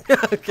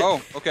 Okay.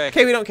 Oh, okay.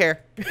 Okay, we don't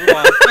care. Move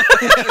on.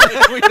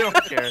 We don't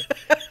care.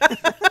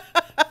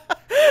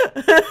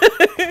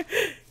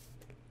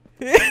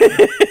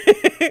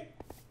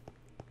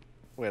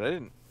 Wait, I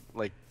didn't,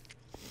 like,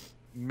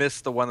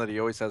 miss the one that he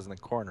always has in the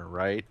corner,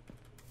 right?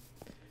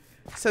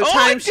 So Oh,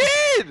 time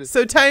I did!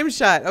 So time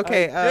shot.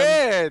 Okay. I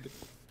did!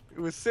 It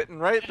was sitting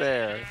right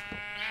there.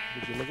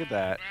 Would you look at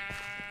that?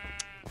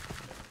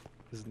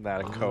 Isn't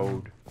that a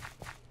code?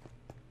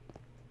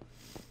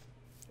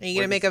 Are you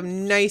gonna make a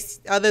nice,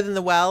 other than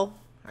the well?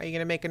 Are you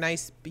gonna make a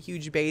nice,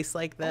 huge base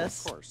like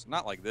this? Of course.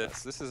 Not like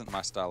this. This isn't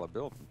my style of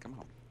building. Come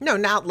on. No,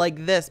 not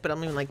like this, but I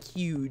mean like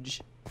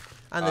huge,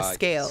 on the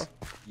scale.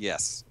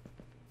 Yes.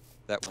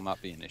 That will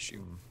not be an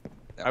issue.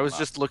 That I will was not-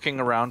 just looking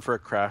around for a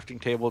crafting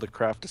table to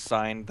craft a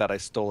sign that I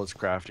stole his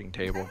crafting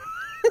table.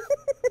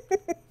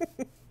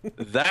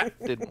 That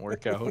didn't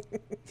work out.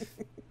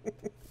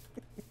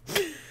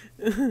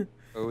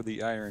 Oh,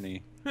 the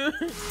irony.